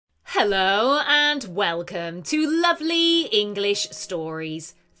Hello and welcome to Lovely English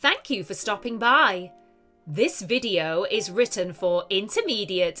Stories. Thank you for stopping by. This video is written for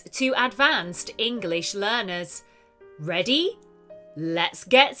intermediate to advanced English learners. Ready? Let's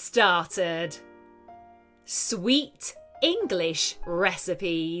get started. Sweet English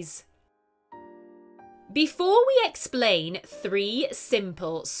recipes. Before we explain 3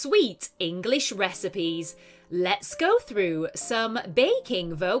 simple sweet English recipes, let's go through some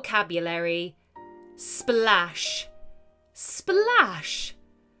baking vocabulary. Splash. Splash.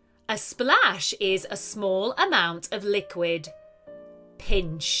 A splash is a small amount of liquid.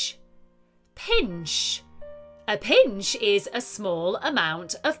 Pinch. Pinch. A pinch is a small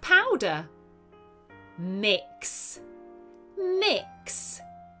amount of powder. Mix. Mix.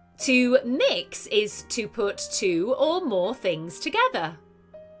 To mix is to put 2 or more things together.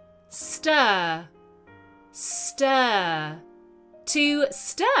 Stir. Stir. To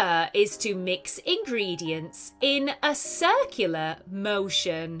stir is to mix ingredients in a circular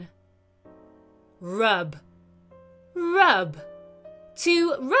motion. Rub. Rub.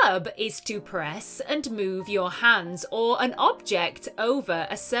 To rub is to press and move your hands or an object over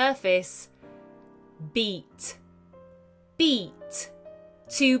a surface. Beat. Beat.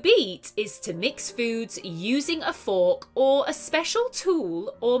 To beat is to mix foods using a fork or a special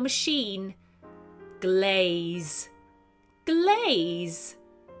tool or machine. Glaze. Glaze.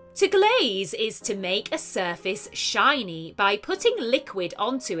 To glaze is to make a surface shiny by putting liquid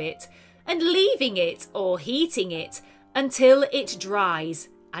onto it and leaving it or heating it until it dries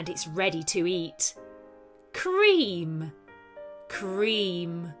and it's ready to eat. Cream.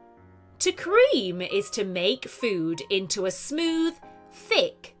 Cream. To cream is to make food into a smooth,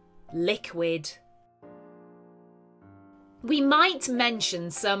 thick liquid. We might mention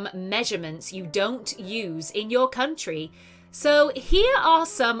some measurements you don't use in your country, so here are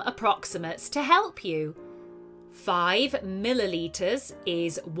some approximates to help you. 5 millilitres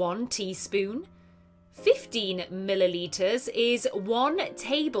is 1 teaspoon. 15 millilitres is 1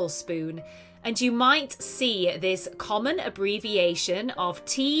 tablespoon, and you might see this common abbreviation of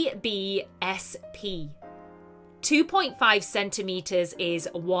TBSP. 2.5 centimetres is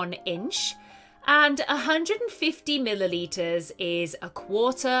 1 inch, and 150 millilitres is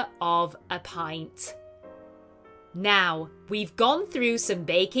 1/4 of a pint. Now, we've gone through some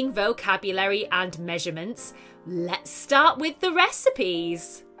baking vocabulary and measurements. Let's start with the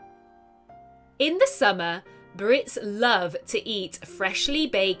recipes. In the summer, Brits love to eat freshly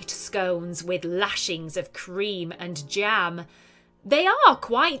baked scones with lashings of cream and jam. They are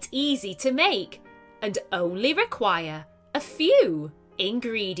quite easy to make and only require a few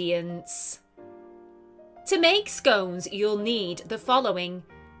ingredients. To make scones, you'll need the following.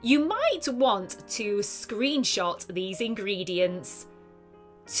 You might want to screenshot these ingredients.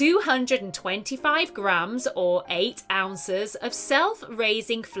 225 grams or 8 ounces of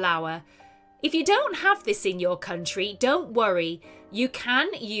self-raising flour. If you don't have this in your country, don't worry. You can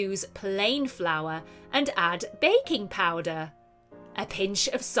use plain flour and add baking powder. A pinch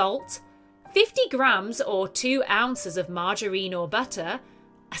of salt, 50 grams or 2 ounces of margarine or butter,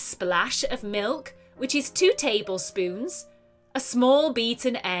 a splash of milk, which is 2 tablespoons, a small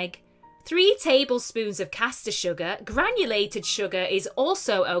beaten egg, 3 tablespoons of caster sugar, granulated sugar is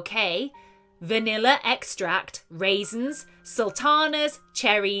also okay, vanilla extract, raisins, sultanas,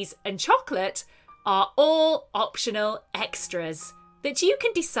 cherries and chocolate are all optional extras that you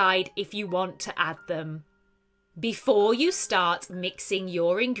can decide if you want to add them. Before you start mixing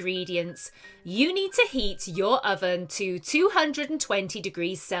your ingredients, you need to heat your oven to 220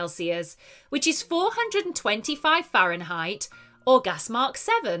 degrees Celsius, which is 425 Fahrenheit or gas mark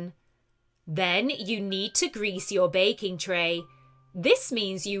 7. Then you need to grease your baking tray. This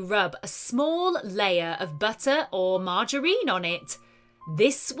means you rub a small layer of butter or margarine on it.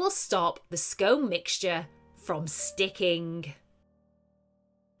 This will stop the scone mixture from sticking.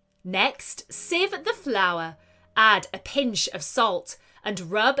 Next, sieve the flour. Add a pinch of salt and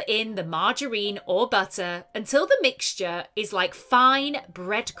rub in the margarine or butter until the mixture is like fine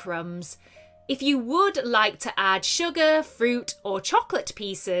breadcrumbs. If you would like to add sugar, fruit or chocolate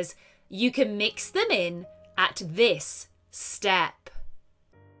pieces, you can mix them in at this step.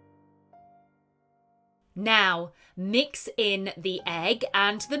 Now, mix in the egg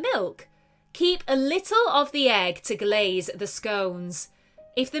and the milk. Keep a little of the egg to glaze the scones.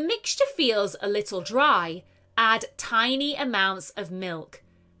 If the mixture feels a little dry, add tiny amounts of milk.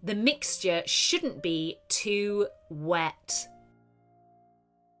 The mixture shouldn't be too wet.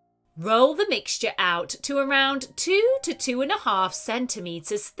 Roll the mixture out to around 2 to 2.5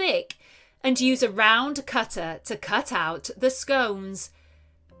 centimetres thick and use a round cutter to cut out the scones.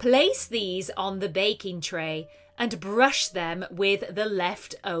 Place these on the baking tray and brush them with the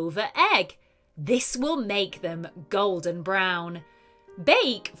leftover egg. This will make them golden brown.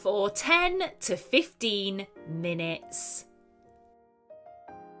 Bake for 10 to 15 minutes.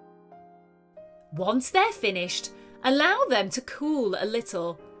 Once they're finished, allow them to cool a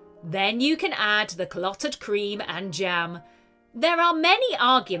little. Then you can add the clotted cream and jam. There are many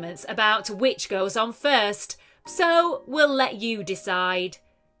arguments about which goes on first, so we'll let you decide.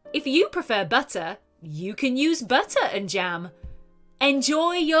 If you prefer butter, you can use butter and jam.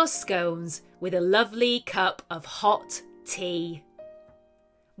 Enjoy your scones with a lovely cup of hot tea.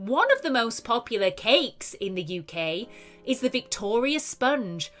 One of the most popular cakes in the UK is the Victoria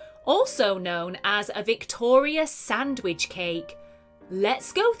sponge, also known as a Victoria sandwich cake.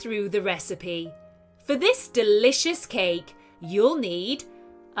 Let's go through the recipe. For this delicious cake, you'll need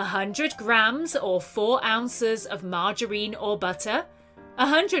 100 grams or 4 ounces of margarine or butter,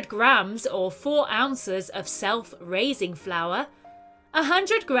 100 grams or 4 ounces of self-raising flour,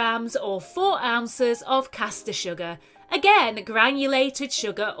 100 grams or 4 ounces of caster sugar. Again, granulated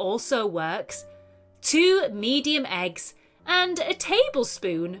sugar also works, 2 medium eggs, and a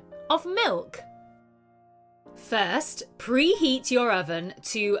tablespoon of milk. First, preheat your oven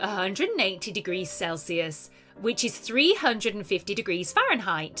to 180 degrees Celsius, which is 350 degrees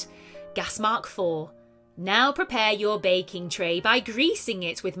Fahrenheit. Gas mark 4. Now prepare your baking tray by greasing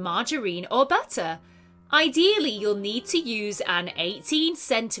it with margarine or butter. Ideally, you'll need to use an 18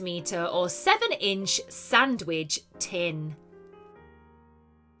 centimetre or 7-inch sandwich tin.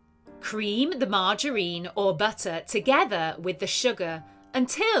 Cream the margarine or butter together with the sugar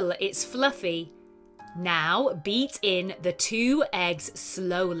until it's fluffy. Now beat in the 2 eggs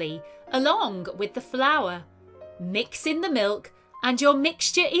slowly, along with the flour. Mix in the milk and your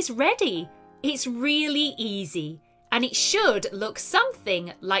mixture is ready. It's really easy, and it should look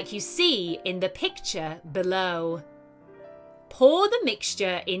something like you see in the picture below. Pour the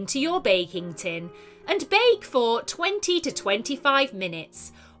mixture into your baking tin and bake for 20 to 25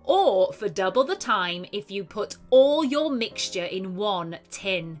 minutes, or for double the time if you put all your mixture in one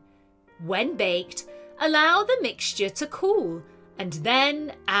tin. When baked, allow the mixture to cool and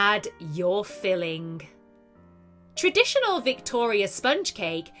then add your filling. Traditional Victoria sponge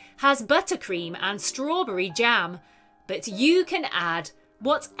cake has buttercream and strawberry jam, but you can add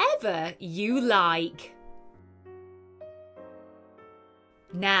whatever you like.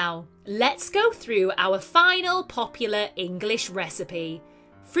 Now, let's go through our final popular English recipe.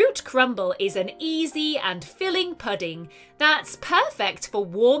 Fruit crumble is an easy and filling pudding that's perfect for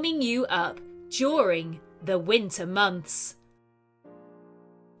warming you up during the winter months.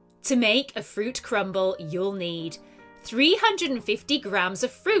 To make a fruit crumble, you'll need 350 grams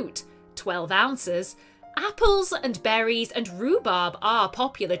of fruit, 12 ounces. Apples and berries and rhubarb are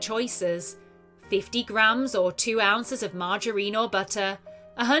popular choices. 50 grams or 2 ounces of margarine or butter,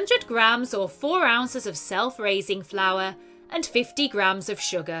 100 grams or 4 ounces of self-raising flour, and 50 grams of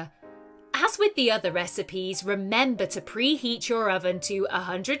sugar. As with the other recipes, remember to preheat your oven to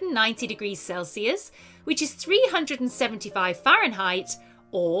 190 degrees Celsius, which is 375 Fahrenheit,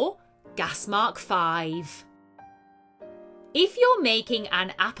 or gas mark 5. If you're making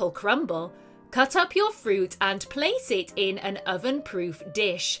an apple crumble, cut up your fruit and place it in an oven-proof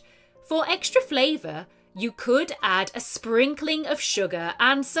dish. For extra flavour, you could add a sprinkling of sugar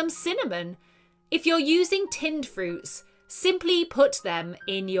and some cinnamon. If you're using tinned fruits, simply put them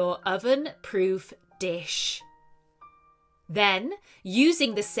in your oven-proof dish. Then,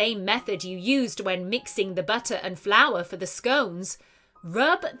 using the same method you used when mixing the butter and flour for the scones,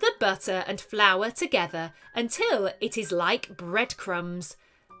 rub the butter and flour together until it is like breadcrumbs.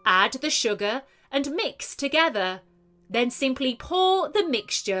 Add the sugar and mix together. Then simply pour the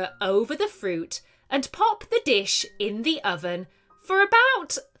mixture over the fruit and pop the dish in the oven for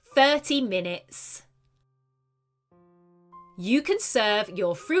about 30 minutes. You can serve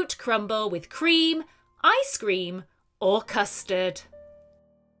your fruit crumble with cream, ice cream, or custard.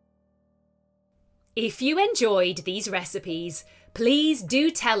 If you enjoyed these recipes, please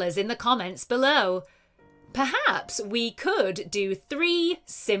do tell us in the comments below. Perhaps we could do 3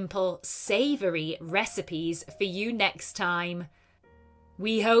 simple, savoury recipes for you next time.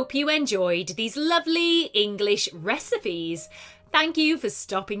 We hope you enjoyed these lovely English recipes. Thank you for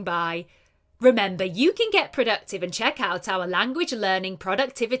stopping by. Remember, you can get productive and check out our language learning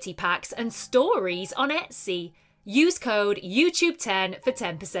productivity packs and stories on Etsy. Use code YouTube10 for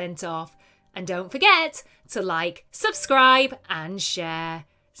 10% off. And don't forget to like, subscribe and share.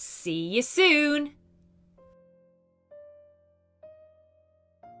 See you soon!